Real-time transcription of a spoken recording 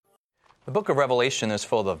The book of Revelation is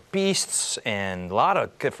full of beasts and a lot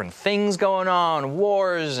of different things going on,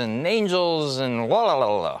 wars and angels and la la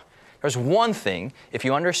la la. There's one thing, if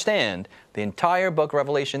you understand, the entire book of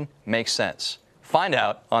Revelation makes sense. Find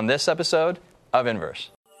out on this episode of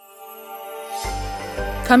Inverse.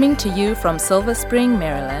 Coming to you from Silver Spring,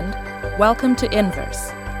 Maryland, welcome to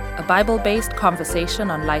Inverse, a Bible-based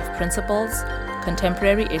conversation on life principles,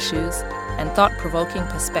 contemporary issues, and thought-provoking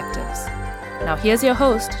perspectives. Now here's your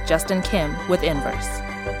host, Justin Kim, with Inverse.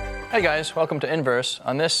 Hey guys, welcome to Inverse.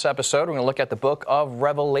 On this episode, we're going to look at the book of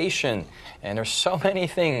Revelation. And there's so many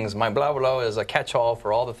things. My blah blah is a catch-all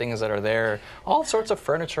for all the things that are there. All sorts of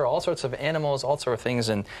furniture, all sorts of animals, all sorts of things.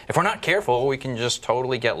 And if we're not careful, we can just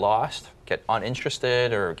totally get lost, get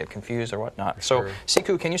uninterested, or get confused or whatnot. Sure. So,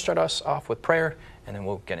 Siku, can you start us off with prayer, and then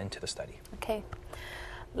we'll get into the study. Okay.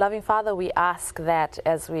 Loving Father, we ask that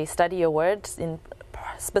as we study your words,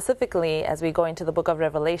 specifically as we go into the book of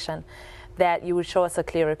Revelation, that you would show us a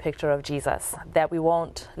clearer picture of Jesus, that we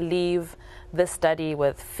won't leave this study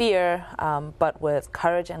with fear, but with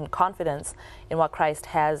courage and confidence in what Christ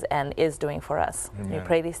has and is doing for us. Amen. We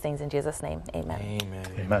pray these things in Jesus' name. Amen.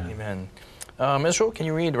 Amen. Israel, can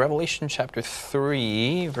you read Revelation chapter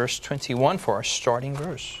 3, verse 21 for our starting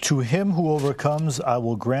verse? To him who overcomes, I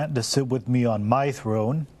will grant to sit with me on my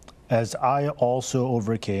throne, as I also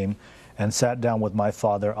overcame and sat down with my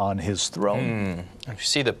Father on his throne. You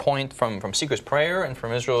see the point from Siku's prayer and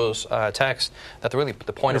from Israel's text, that really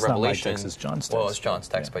the point It's of not my Revelation... text, it's John's text. Well, it's John's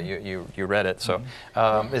text, but you read it. So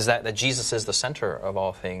is that Jesus is the center of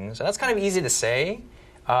all things. And that's kind of easy to say,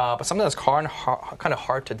 but something that's kind of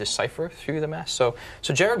hard to decipher through the mess. So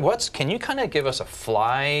Jared, can you kind of give us a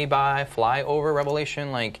fly-over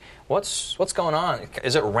Revelation? Like, what's going on?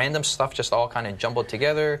 Is it random stuff just all kind of jumbled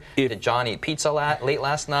together? Did John eat pizza late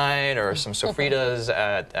last night, or some sofritas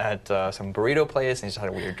at some burrito place, and he just had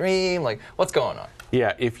a weird dream? Like, what's going on?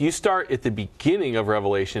 Yeah, if you start at the beginning of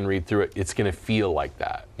Revelation, read through it, it's going to feel like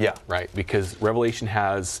that. Yeah. Right? Because Revelation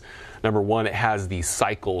has, number one, it has these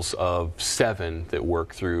cycles of 7 that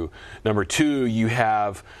work through. Number 2, you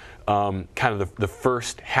have kind of the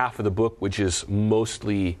first half of the book, which is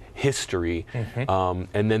mostly history. And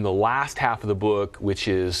then the last half of the book, which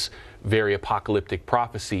is very apocalyptic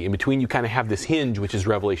prophecy. In between, you kind of have this hinge, which is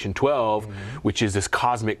Revelation 12, which is this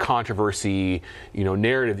cosmic controversy,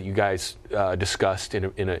 narrative that you guys discussed in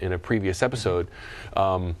a previous episode.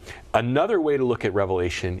 Another way to look at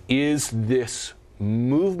Revelation is this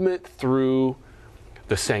movement through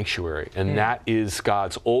the sanctuary, and that is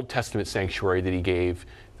God's Old Testament sanctuary that He gave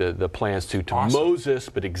the plans to awesome. Moses,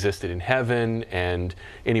 but existed in heaven. And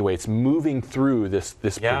anyway, it's moving through this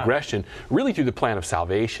progression, really through the plan of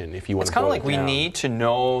salvation, if you want to. It's kind of like we need to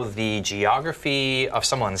know the geography of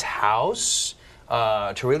someone's house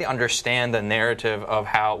to really understand the narrative of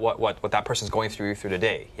what that person's going through the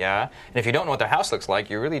day, yeah? And if you don't know what their house looks like,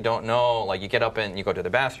 you really don't know, like you get up and you go to the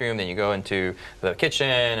bathroom, then you go into the kitchen,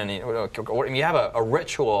 and you have a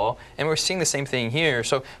ritual, and we're seeing the same thing here.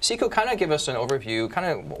 So Siku, kind of give us an overview, kind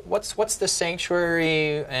of what's the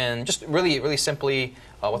sanctuary, and just really, really simply,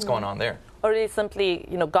 what's going on there? Or really simply,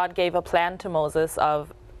 God gave a plan to Moses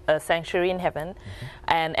of a sanctuary in heaven,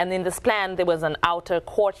 and in this plan there was an outer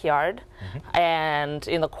courtyard, and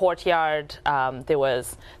in the courtyard there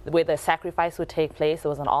was where the sacrifice would take place. There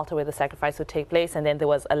was an altar where the sacrifice would take place, and then there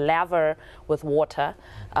was a laver with water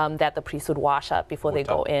that the priest would wash up before they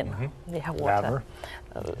go in. Yeah, water.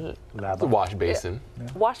 The wash basin.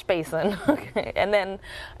 Yeah. Wash basin. Okay. And then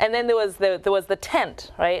there was the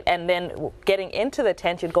tent, right? And then getting into the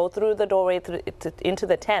tent, you'd go through the doorway into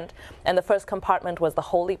the tent, and the first compartment was the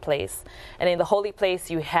holy place. And in the holy place,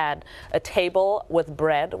 you had a table with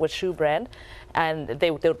bread, with shoe bread, and they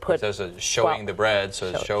would put. There's a showing the bread, so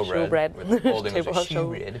it's show bread. With holding table as a shoe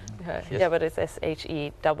bread. Yeah, but it's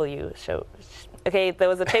SHEW show. Okay, there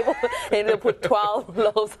was a table, and they put 12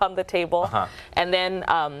 loaves on the table. And then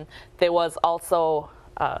there was also,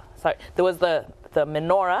 there was the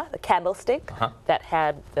menorah, the candlestick, that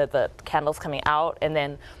had the candles coming out. And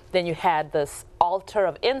then you had this altar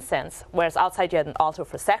of incense, whereas outside you had an altar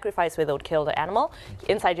for sacrifice where they would kill the animal.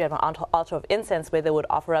 Inside you had an altar of incense where they would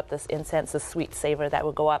offer up this incense, this sweet savor that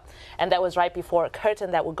would go up. And that was right before a curtain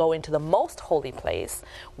that would go into the most holy place,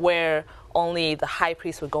 where only the high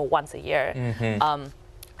priest would go once a year.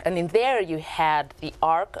 And in there you had the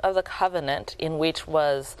Ark of the Covenant, in which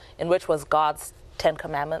was God's Ten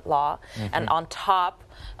Commandment law, and on top,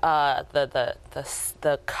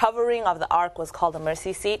 the covering of the ark was called the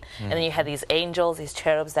mercy seat, and then you had these angels, these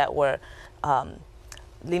cherubs that were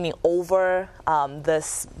leaning over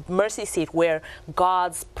this mercy seat where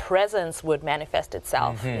God's presence would manifest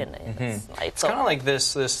itself in this light. It's kind of like the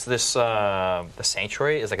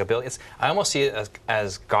sanctuary is like a building. I almost see it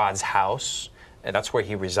as God's house. And that's where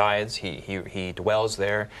he resides. He dwells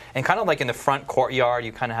there. And kind of like in the front courtyard,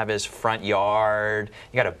 you kind of have his front yard.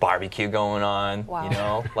 You got a barbecue going on, you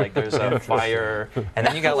know, like there's a fire. And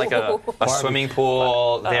then you got like a swimming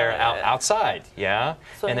pool there outside,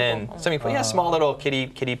 swimming pool, small little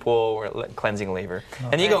kiddie pool or cleansing laver.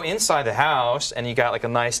 And you go inside the house, and you got like a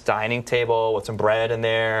nice dining table with some bread in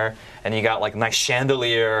there. And you got like a nice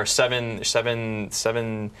chandelier, seven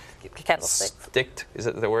candlesticks. Sticked, is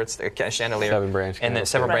it the word? Chandelier. 7-branch. And then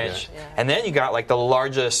 7-branch. Yeah. And then you got like the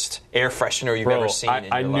largest air freshener you've ever seen in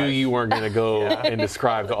your life. I knew you weren't going to go and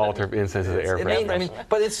describe the altar of incense as the air freshener.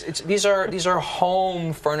 But these are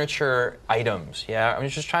home furniture items. Yeah, I'm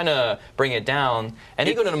just trying to bring it down. And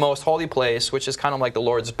you go to the most holy place, which is kind of like the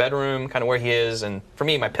Lord's bedroom, kind of where He is. And for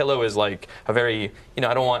me, my pillow is like a very,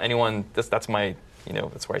 I don't want anyone. That's my.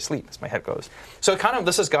 That's where I sleep. That's where my head goes. So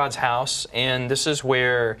this is God's house, and this is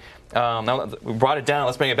where, now we brought it down,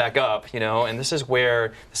 let's bring it back up, and this is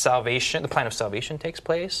where the plan of salvation takes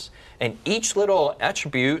place. And each little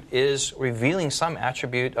attribute is revealing some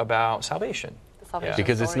attribute about salvation.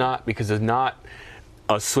 Because it's not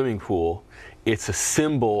a swimming pool. It's a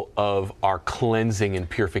symbol of our cleansing and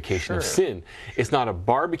purification of sin. It's not a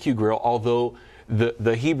barbecue grill, although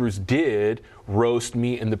the Hebrews did roast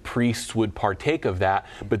meat, and the priests would partake of that.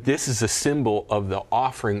 But this is a symbol of the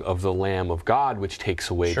offering of the Lamb of God, which takes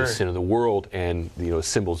away the sin of the world. And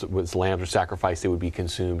symbols as lambs are sacrificed, they would be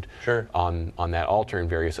consumed on that altar and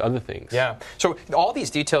various other things. Yeah. So all these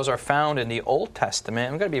details are found in the Old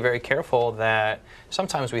Testament. I'm going to be very careful that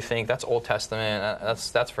sometimes we think that's Old Testament.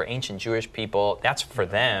 That's for ancient Jewish people. That's for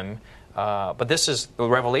them. But the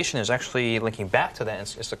Revelation is actually linking back to that.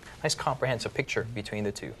 It's a nice comprehensive picture between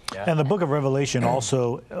the two. Yeah? And the book of Revelation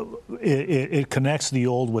also it connects the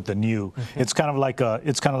old with the new. It's kind of like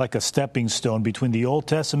a stepping stone between the Old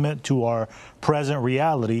Testament to our present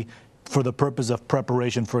reality, for the purpose of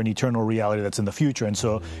preparation for an eternal reality that's in the future. And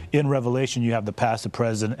so in Revelation, you have the past, the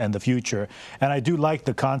present, and the future. And I do like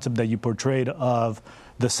the concept that you portrayed of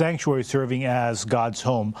the sanctuary serving as God's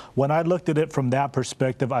home. When I looked at it from that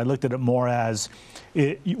perspective, I looked at it more as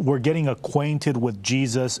we're getting acquainted with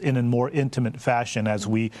Jesus in a more intimate fashion as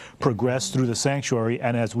we progress through the sanctuary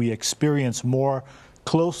and as we experience more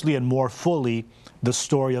closely and more fully the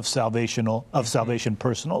story of salvation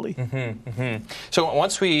personally. So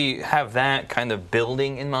once we have that kind of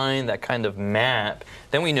building in mind, that kind of map,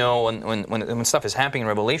 then we know when stuff is happening in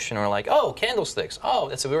Revelation, we're like, oh, candlesticks.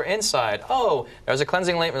 Oh, we're inside. Oh, there's a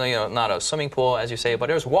cleansing laver, not a swimming pool, as you say, but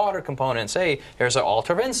there's water components. Hey, there's an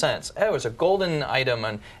altar of incense. Oh, there's a golden item,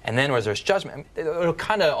 and then there's judgment. It'll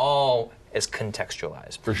kind of all is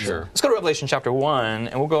contextualized. For sure. Let's go to Revelation chapter 1,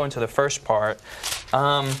 and we'll go into the first part.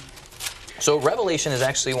 So Revelation is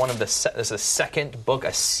actually is a second book,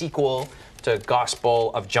 a sequel to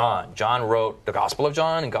Gospel of John. John wrote the Gospel of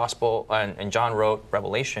John, and John wrote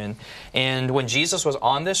Revelation. And when Jesus was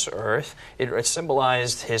on this earth, it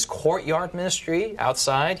symbolized His courtyard ministry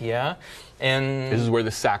outside, And this is where the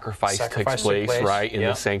sacrifice takes place, right, in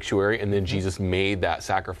the sanctuary, and then Jesus made that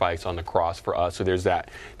sacrifice on the cross for us. So there's that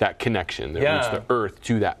connection that roots the earth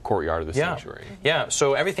to that courtyard of the sanctuary. Yeah.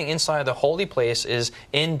 So everything inside the holy place is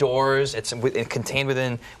indoors. It's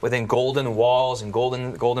contained within golden walls and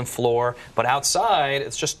golden floor. But outside,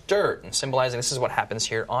 it's just dirt, and symbolizing this is what happens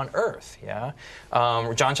here on earth. Yeah.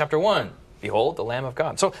 John chapter 1. Behold, the Lamb of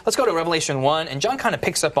God. So let's go to Revelation 1, and John kind of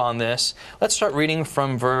picks up on this. Let's start reading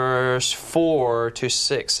from verse 4 to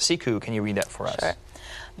 6. Siku, can you read that for us? Sure.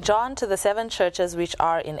 John, to the 7 churches which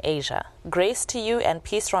are in Asia, grace to you and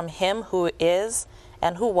peace from Him who is,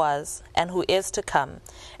 and who was, and who is to come,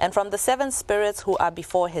 and from the 7 spirits who are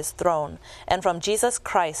before His throne, and from Jesus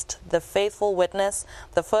Christ, the faithful witness,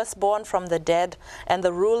 the firstborn from the dead, and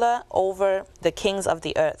the ruler over the kings of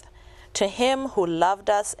the earth. To Him who loved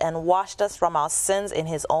us and washed us from our sins in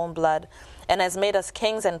His own blood, and has made us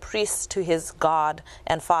kings and priests to His God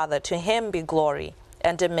and Father, to Him be glory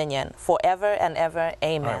and dominion forever and ever.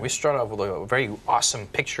 Amen. All right, we start off with a very awesome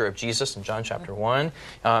picture of Jesus in John chapter 1.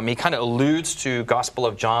 He kind of alludes to Gospel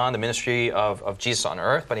of John, the ministry of Jesus on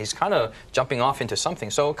earth, but he's kind of jumping off into something.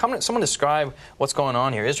 So someone describe what's going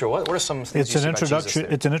on here. Israel, what are some things you see about Jesus there?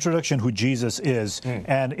 It's an introduction who Jesus is.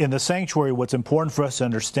 And in the sanctuary, what's important for us to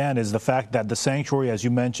understand is the fact that the sanctuary, as you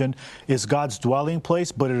mentioned, is God's dwelling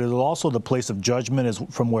place, but it is also the place of judgment, is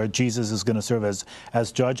from where Jesus is going to serve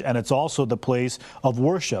as judge, and it's also the place of of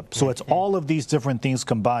worship. So it's all of these different things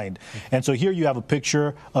combined. And so here you have a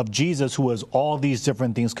picture of Jesus who is all these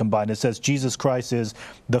different things combined. It says Jesus Christ is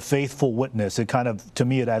the faithful witness. It kind of, to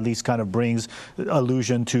me, it at least kind of brings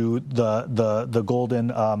allusion to the golden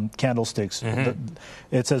candlesticks.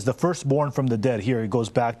 It says the firstborn from the dead. Here it goes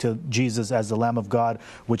back to Jesus as the Lamb of God,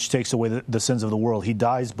 which takes away the sins of the world. He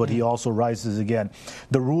dies, but he also rises again.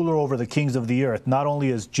 The ruler over the kings of the earth. Not only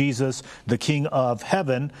is Jesus the King of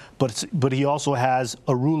heaven, but he also has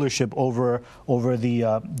a rulership over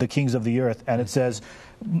the kings of the earth. And it says,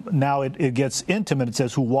 now it gets intimate. It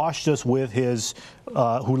says, who washed us with his,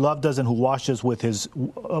 who loved us and who washed us with his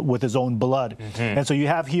own blood. And so you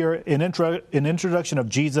have here an introduction of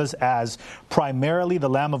Jesus as primarily the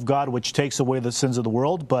Lamb of God, which takes away the sins of the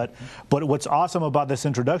world. But what's awesome about this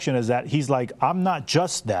introduction is that he's like, I'm not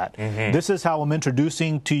just that. This is how I'm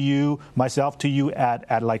introducing myself to you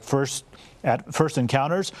at first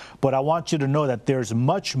encounters, but I want you to know that there's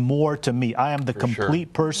much more to me. I am the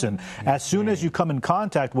complete person. As soon as you come in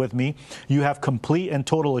contact with me, you have complete and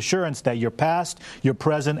total assurance that your past, your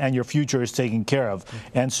present, and your future is taken care of.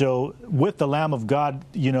 And so with the Lamb of God,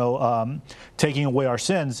 taking away our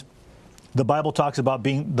sins, the Bible talks about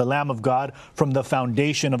being the Lamb of God from the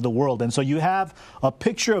foundation of the world. And so you have a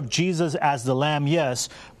picture of Jesus as the Lamb, yes,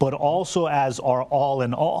 but also as our all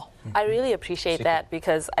in all. I really appreciate that,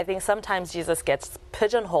 because I think sometimes Jesus gets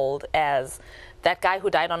pigeonholed as that guy who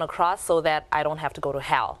died on a cross so that I don't have to go to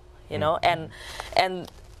hell, and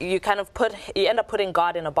you kind of you end up putting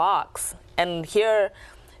God in a box. And here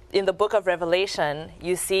in the book of Revelation,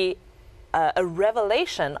 you see a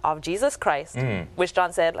revelation of Jesus Christ, which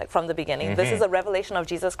John said, like, from the beginning. This is a revelation of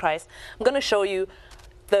Jesus Christ. I'm going to show you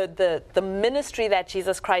the ministry that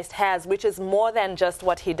Jesus Christ has, which is more than just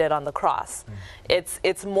what he did on the cross.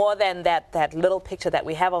 It's more than that little picture that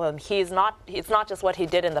we have of him. It's not just what he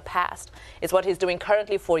did in the past. It's what he's doing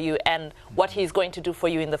currently for you and what he's going to do for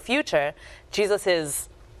you in the future. Jesus is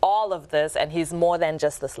all of this, and he's more than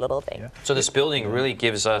just this little thing. So this building really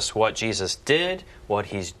gives us what Jesus did, what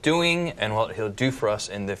he's doing, and what he'll do for us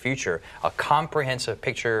in the future. A comprehensive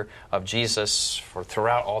picture of Jesus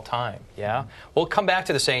throughout all time. Yeah? We'll come back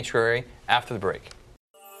to the sanctuary after the break.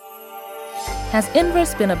 Has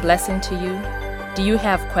Inverse been a blessing to you? Do you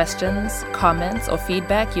have questions, comments, or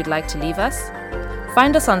feedback you'd like to leave us?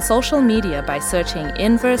 Find us on social media by searching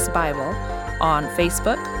Inverse Bible on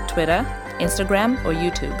Facebook, Twitter, Instagram, or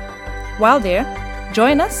YouTube. While there,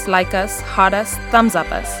 join us, like us, heart us, thumbs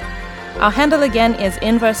up us. Our handle again is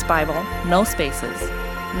Inverse Bible, no spaces.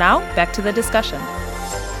 Now, back to the discussion.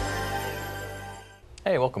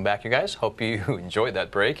 Hey, welcome back, you guys. Hope you enjoyed that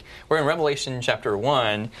break. We're in Revelation chapter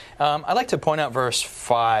 1. I'd like to point out verse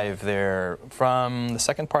 5 there, from the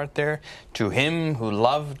second part there. To him who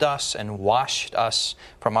loved us and washed us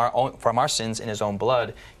from our sins in his own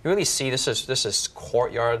blood. You really see this is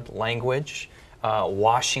courtyard language,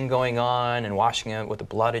 washing going on, and washing it with the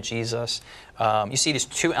blood of Jesus. You see these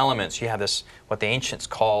two elements. You have this, what the ancients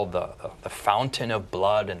called the fountain of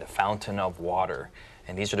blood and the fountain of water.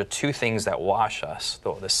 And these are the two things that wash us.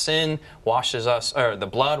 The sin washes us, or the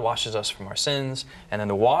blood washes us from our sins, and then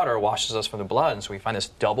the water washes us from the blood. And so we find this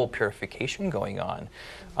double purification going on.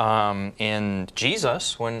 And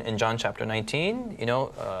Jesus, when in John chapter 19,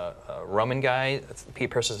 a Roman guy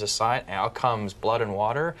pierces his side, and out comes blood and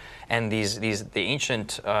water. And the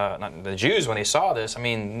ancient, the Jews, when they saw this,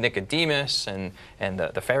 Nicodemus and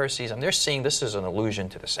the Pharisees, they're seeing this as an allusion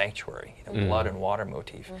to the sanctuary, blood and water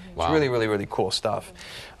motif. Wow. It's really, really, really cool stuff.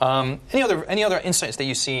 Any other insights that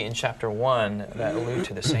you see in chapter 1 that allude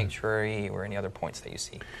to the sanctuary, or any other points that you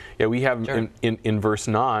see? Yeah, we have in verse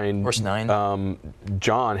 9. Verse 9.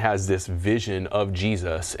 John has this vision of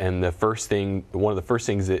Jesus, and one of the first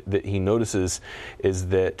things that he notices is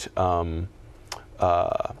that.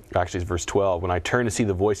 Actually, it's verse 12. When I turned to see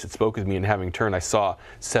the voice that spoke with me, and having turned, I saw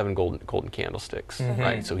 7 golden candlesticks.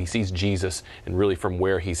 Right, so he sees Jesus, and really from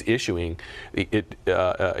where he's issuing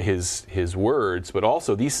his words, but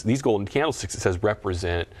also these golden candlesticks, it says,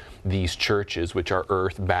 represent these churches, which are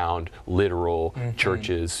earthbound, literal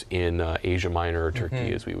churches in Asia Minor, or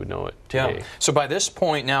Turkey, as we would know it today. Yeah. So by this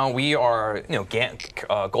point now, we are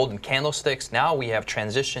golden candlesticks. Now we have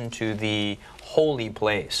transitioned to the holy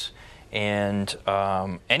place. And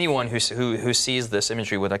anyone who sees this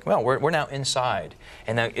imagery would we're now inside.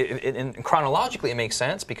 And now and chronologically it makes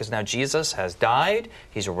sense, because now Jesus has died,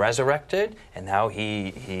 he's resurrected, and now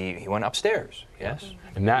he went upstairs. Yes,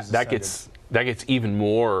 and that gets even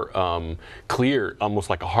more clear, almost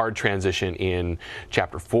like a hard transition in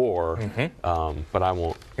chapter 4. But I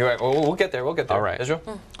won't. You're right. We'll get there. All right,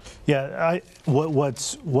 Israel. Yeah,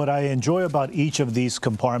 what I enjoy about each of these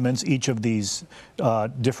compartments, each of these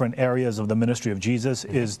different areas of the ministry of Jesus,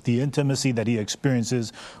 is the intimacy that he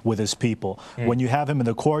experiences with his people. When you have him in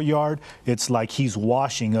the courtyard, it's like he's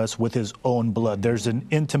washing us with his own blood. There's an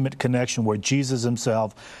intimate connection where Jesus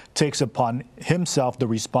himself takes upon himself the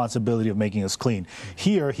responsibility of making us clean.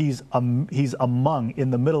 Here, he's among,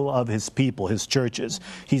 in the middle of his people, his churches.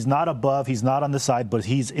 He's not above, he's not on the side, but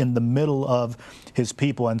he's in the middle of his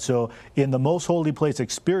people. And so in the most holy place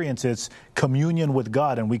experience, it's communion with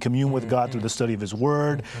God, and we commune with God through the study of his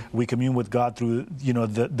word. We commune with God through,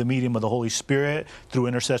 the medium of the Holy Spirit, through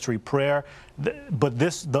intercessory prayer. But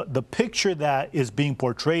the picture that is being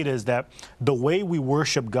portrayed is that the way we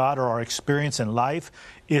worship God, or our experience in life,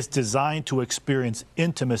 is designed to experience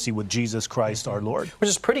intimacy with Jesus Christ, our Lord. Which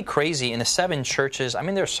is pretty crazy. In the 7 churches, I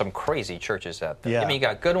mean, there's some crazy churches out there. Yeah. I mean, you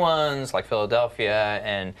got good ones like Philadelphia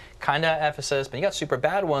and kind of Ephesus, but you got super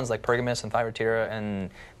bad ones like Pergamos and Thyatira and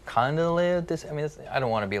kind of Laodicea. I mean, I don't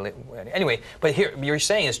want to be anyway. But here, you're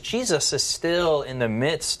saying is Jesus is still in the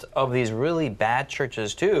midst of these really bad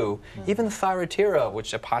churches too. Even Thyatira,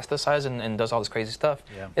 which apostatizes and does all this crazy stuff.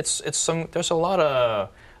 Yeah. There's a lot of.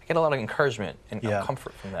 I get a lot of encouragement and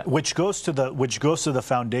comfort from that. Which goes to the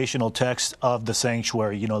foundational text of the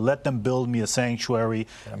sanctuary. Let them build me a sanctuary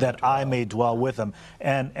that I may dwell with them.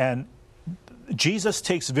 And Jesus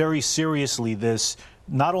takes very seriously this,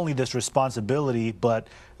 not only this responsibility, but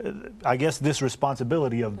I guess this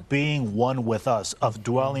responsibility of being one with us, of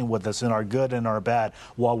dwelling with us in our good and our bad,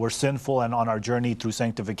 while we're sinful and on our journey through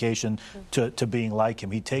sanctification to being like him.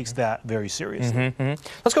 He takes that very seriously.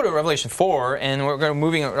 Let's go to Revelation 4, and we're going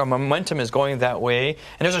moving. Our momentum is going that way,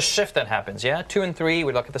 and there's a shift that happens. 2 and 3,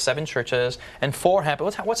 we look at the 7 churches, and 4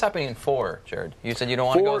 happens. What's happening in 4, Jared? You said you don't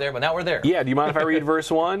want to go there, but now we're there. Yeah, do you mind if I read verse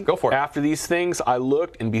 1? Go for it. After these things I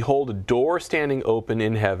looked, and behold, a door standing open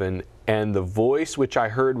in heaven, and the voice which I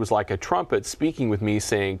heard was like a trumpet speaking with me,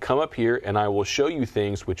 saying, "Come up here, and I will show you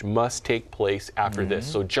things which must take place after this."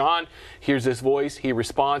 So John hears this voice. He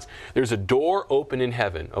responds. There's a door open in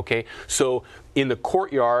heaven, okay? So in the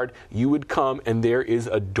courtyard, you would come, and there is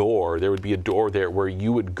a door. There would be a door there where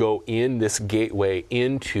you would go in this gateway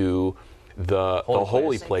into the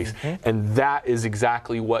holy place. And that is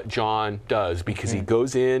exactly what John does, because he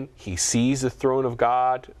goes in, he sees the throne of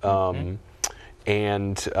God,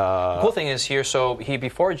 and the cool thing is here, so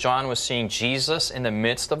before John was seeing Jesus in the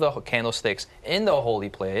midst of the candlesticks in the holy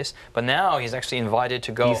place, but now he's actually invited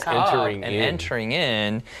to go entering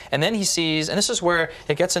in, and then he sees, and this is where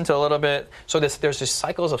it gets into a little bit. So there's these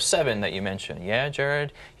cycles of 7 that you mentioned,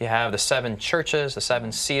 Jared. You have the 7 churches, the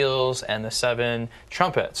 7 seals, and the 7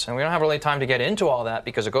 trumpets, and we don't have really time to get into all that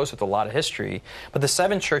because it goes with a lot of history. But the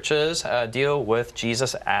 7 churches deal with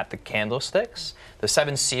Jesus at the candlesticks. The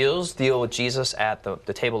 7 seals deal with Jesus at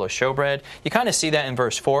the table of showbread. You kind of see that in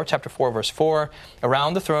verse 4, chapter 4, verse 4.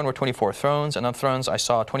 Around the throne were 24 thrones, and on thrones I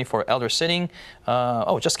saw 24 elders sitting.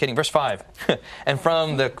 Just kidding, verse 5. And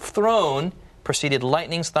from the throne proceeded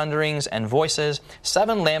lightnings, thunderings, and voices.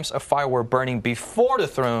 7 lamps of fire were burning before the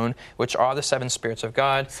throne, which are the 7 spirits of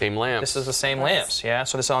God. Same lamps. This is the same lamps,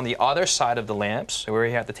 So this is on the other side of the lamps, where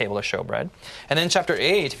you have the table of showbread. And then chapter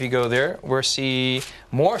 8, if you go there, we'll see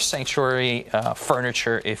more sanctuary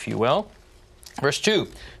furniture, if you will. Verse 2,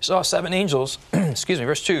 saw 7 angels,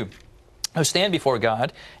 verse 2, who stand before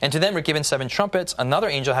God, and to them were given 7 trumpets. Another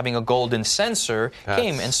angel having a golden censer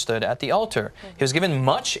came and stood at the altar. He was given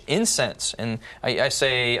much incense, and I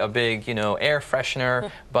say a big, air freshener,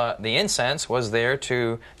 but the incense was there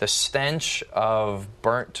to the stench of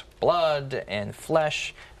burnt blood and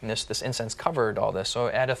flesh. And this incense covered all this. So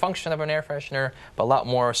it had a function of an air freshener, but a lot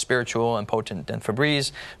more spiritual and potent than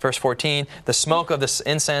Febreze. Verse 14, the smoke of this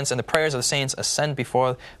incense and the prayers of the saints ascend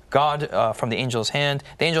before God from the angel's hand.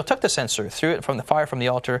 The angel took the censer, threw it from the fire from the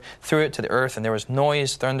altar, threw it to the earth, and there was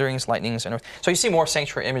noise, thunderings, lightnings, and earth. So you see more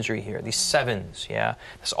sanctuary imagery here, these 7s,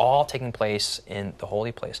 It's all taking place in the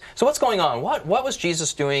holy place. So what's going on? What was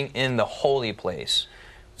Jesus doing in the holy place?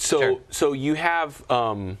 So you have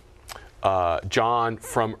John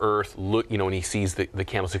from earth, when he sees the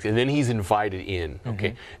candlesticks, and then he's invited in.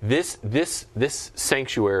 Okay, this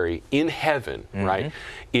sanctuary in heaven, right?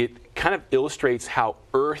 It kind of illustrates how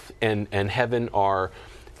earth and heaven are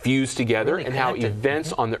fused together, really, and how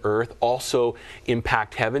events on the earth also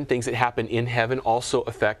impact heaven. Things that happen in heaven also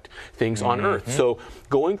affect things on earth. So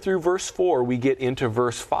going through verse 4, we get into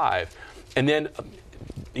verse 5, and then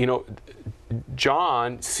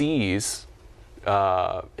John sees.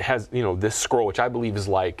 Has this scroll, which I believe is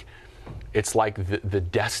like it's like the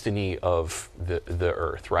destiny of the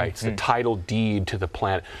earth, right? It's the title deed to the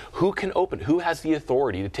planet. Who can open? Who has the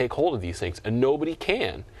authority to take hold of these things? And nobody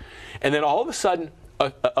can. And then all of a sudden,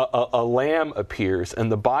 a lamb appears,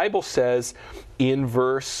 and the Bible says in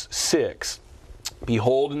verse 6,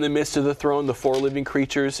 "Behold, in the midst of the throne, the 4 living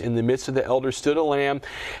creatures, in the midst of the elders stood a lamb,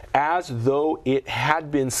 as though it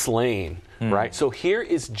had been slain." Right? So here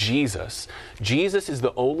is Jesus. Jesus is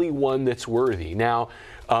the only one that's worthy. Now,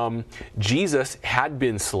 Jesus had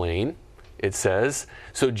been slain, it says.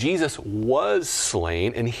 So Jesus was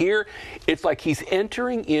slain. And here it's like he's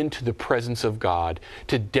entering into the presence of God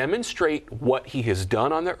to demonstrate what he has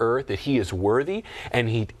done on the earth, that he is worthy, and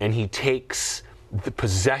he takes the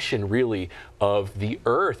possession really of the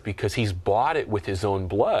earth because he's bought it with his own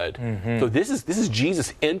blood. So this is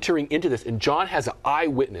Jesus entering into this, and John has an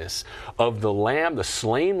eyewitness of the Lamb, the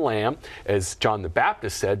slain Lamb, as John the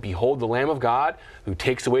Baptist said, "Behold the Lamb of God who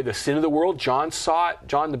takes away the sin of the world." John saw it.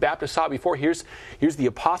 John the Baptist saw it before. Here's the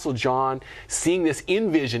Apostle John seeing this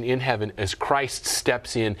in vision in heaven as Christ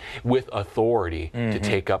steps in with authority to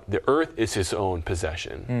take up the earth is his own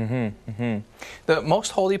possession. The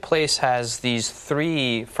most holy place has these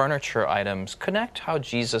 3 furniture items. Connect how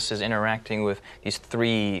Jesus is interacting with these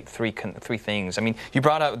three things. I mean, you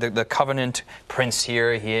brought up the covenant prince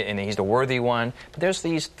here, and he's the worthy one. But there's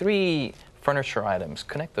these 3 furniture items.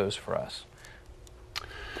 Connect those for us.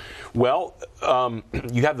 Well,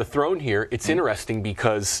 you have the throne here. It's interesting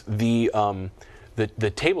because the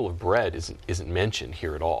table of bread isn't mentioned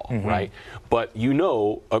here at all, right? But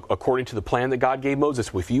according to the plan that God gave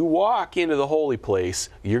Moses, if you walk into the holy place,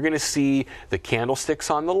 you're going to see the candlesticks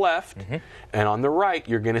on the left, and on the right,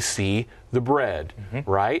 you're going to see the bread,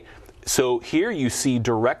 right? So here you see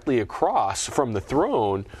directly across from the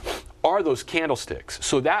throne are those candlesticks.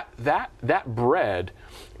 So that bread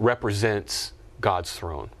represents God's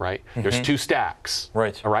throne, right? There's 2 stacks,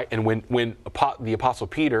 right? All right, and when the Apostle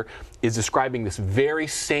Peter is describing this very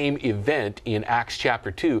same event in Acts chapter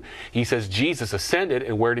 2, he says Jesus ascended,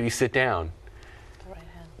 and where did he sit down? The right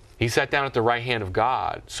hand. He sat down at the right hand of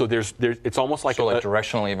God. So there's it's almost like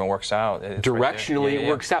directionally even works out. It's directionally right it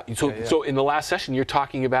works out. So in the last session, you're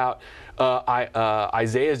talking about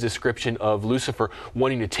Isaiah's description of Lucifer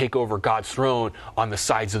wanting to take over God's throne on the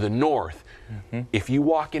sides of the north. If you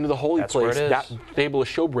walk into the holy place, that table of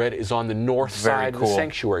showbread is on the north side of the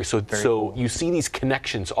sanctuary. So you see these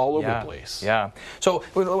connections all over the place. Yeah. So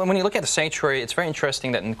when you look at the sanctuary, it's very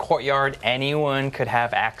interesting that in the courtyard, anyone could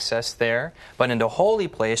have access there. But in the holy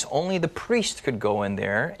place, only the priest could go in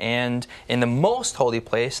there. And in the most holy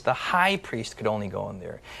place, the high priest could only go in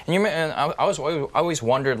there. And I always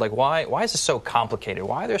wondered, like, why is this so complicated?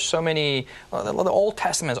 Why are there so many? The Old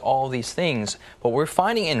Testament has all these things. But we're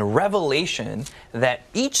finding in Revelation that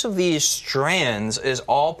each of these strands is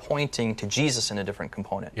all pointing to Jesus in a different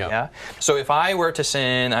component. Yeah. So if I were to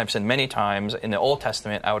sin, I've sinned many times in the Old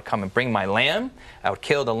Testament, I would come and bring my lamb. I would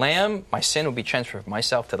kill the lamb. My sin would be transferred from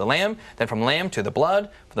myself to the lamb. Then from lamb to the blood.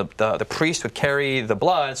 The priest would carry the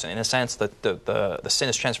blood. So in a sense, the sin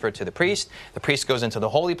is transferred to the priest. The priest goes into the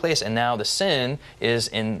holy place, and now the sin is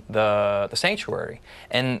in the sanctuary.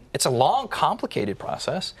 And it's a long, complicated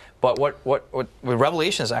process. But what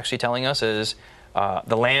Revelation is actually telling us is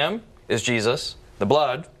the lamb is Jesus, the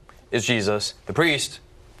blood is Jesus, the priest,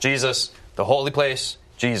 Jesus, the holy place,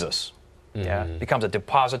 Jesus. Yeah, becomes a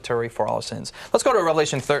depository for all sins. Let's go to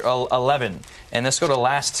Revelation 11, and let's go to the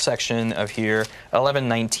last section of here.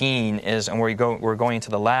 11:19 is, and we're going into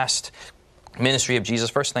the last ministry of Jesus,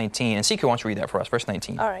 verse 19. And Siku wants to read that for us, verse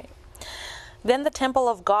 19. All right. Then the temple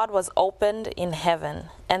of God was opened in heaven,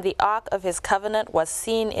 and the ark of his covenant was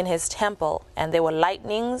seen in his temple, and there were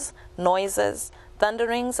lightnings, noises,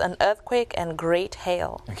 thunderings, an earthquake, and great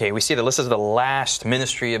hail. Okay, we see that this is the last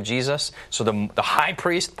ministry of Jesus. So the high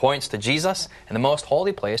priest points to Jesus, and the most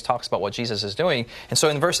holy place talks about what Jesus is doing. And so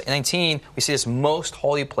in verse 19, we see this most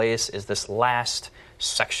holy place is this last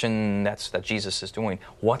section that Jesus is doing.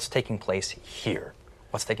 What's taking place here?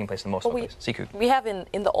 What's taking place in the most holy place? Siku. We have in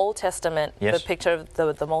the Old Testament the picture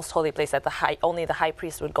of the most holy place that only the high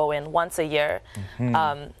priest would go in once a year. In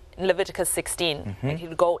Leviticus 16, and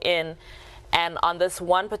he'd go in, and on this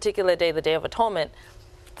one particular day, the Day of Atonement,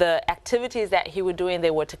 the activities that he would do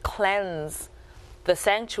they were to cleanse the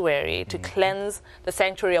sanctuary, to cleanse the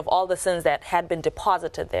sanctuary of all the sins that had been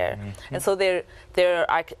deposited there. And so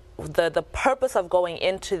the purpose of going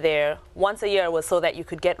into there once a year was so that you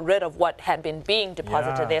could get rid of what had been being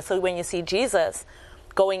deposited there. So when you see Jesus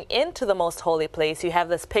going into the most holy place, you have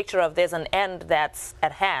this picture of there's an end that's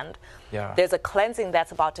at hand. There's a cleansing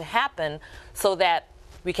that's about to happen, so that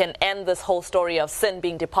we can end this whole story of sin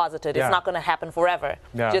being deposited. Yeah. It's not going to happen forever.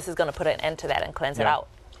 Yeah. Jesus is going to put an end to that and cleanse it Yeah. out.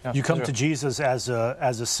 Yeah, You come Israel. to Jesus as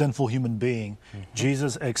a sinful human being.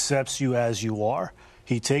 Jesus accepts you as you are.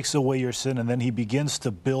 He takes away your sin, and then he begins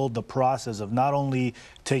to build the process of not only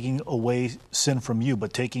taking away sin from you,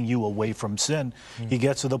 but taking you away from sin. He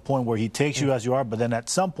gets to the point where he takes you as you are, but then at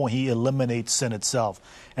some point he eliminates sin itself.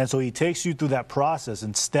 And so he takes you through that process,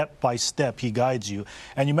 and step by step he guides you.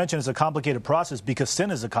 And you mentioned it's a complicated process because sin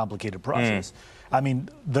is a complicated process. I mean,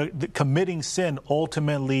 the committing sin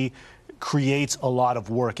ultimately creates a lot of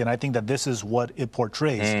work, and I think that this is what it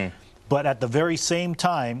portrays. But at the very same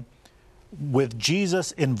time, with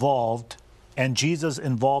Jesus involved, and Jesus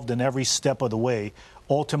involved in every step of the way,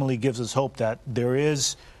 ultimately gives us hope that there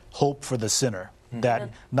is hope for the sinner. That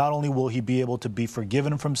not only will he be able to be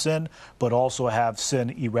forgiven from sin, but also have sin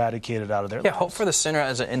eradicated out of their Yeah, lives. hope for the sinner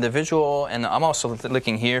as an individual, and I'm also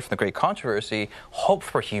looking here from the great controversy, hope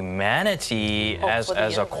for humanity Hope as for the a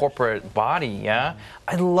universe. corporate body, yeah?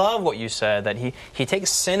 I love what you said, that he takes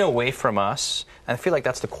sin away from us, and I feel like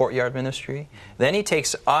that's the courtyard ministry. Then he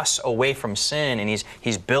takes us away from sin, and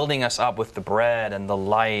he's building us up with the bread and the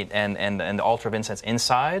light and the altar of incense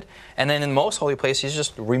inside. And then in the most holy place, he's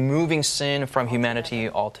just removing sin from humanity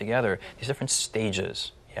altogether. These different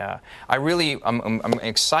stages. Yeah, I'm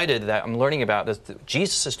excited that I'm learning about this.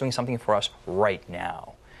 Jesus is doing something for us right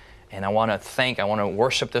now. And I want to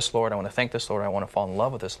worship this Lord. I want to thank this Lord. I want to fall in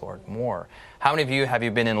love with this Lord more. How many of you have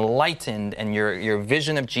you been enlightened and your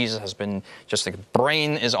vision of Jesus has been just like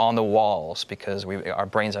brain is on the walls because our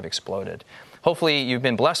brains have exploded? Hopefully you've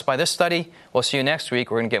been blessed by this study. We'll see you next week.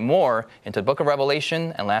 We're going to get more into the book of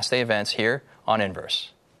Revelation and last day events here on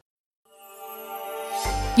Inverse.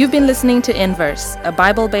 You've been listening to Inverse, a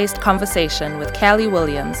Bible-based conversation with Callie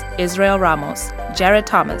Williams, Israel Ramos, Jared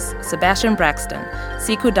Thomas, Sebastian Braxton,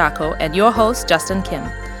 Siku Dako, and your host, Justin Kim.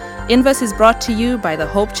 Inverse is brought to you by the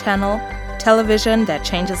Hope Channel, television that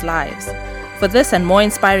changes lives. For this and more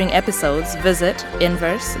inspiring episodes, visit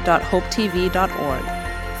inverse.hopetv.org.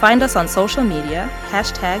 Find us on social media,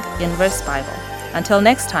 #InverseBible. Until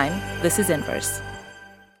next time, this is Inverse.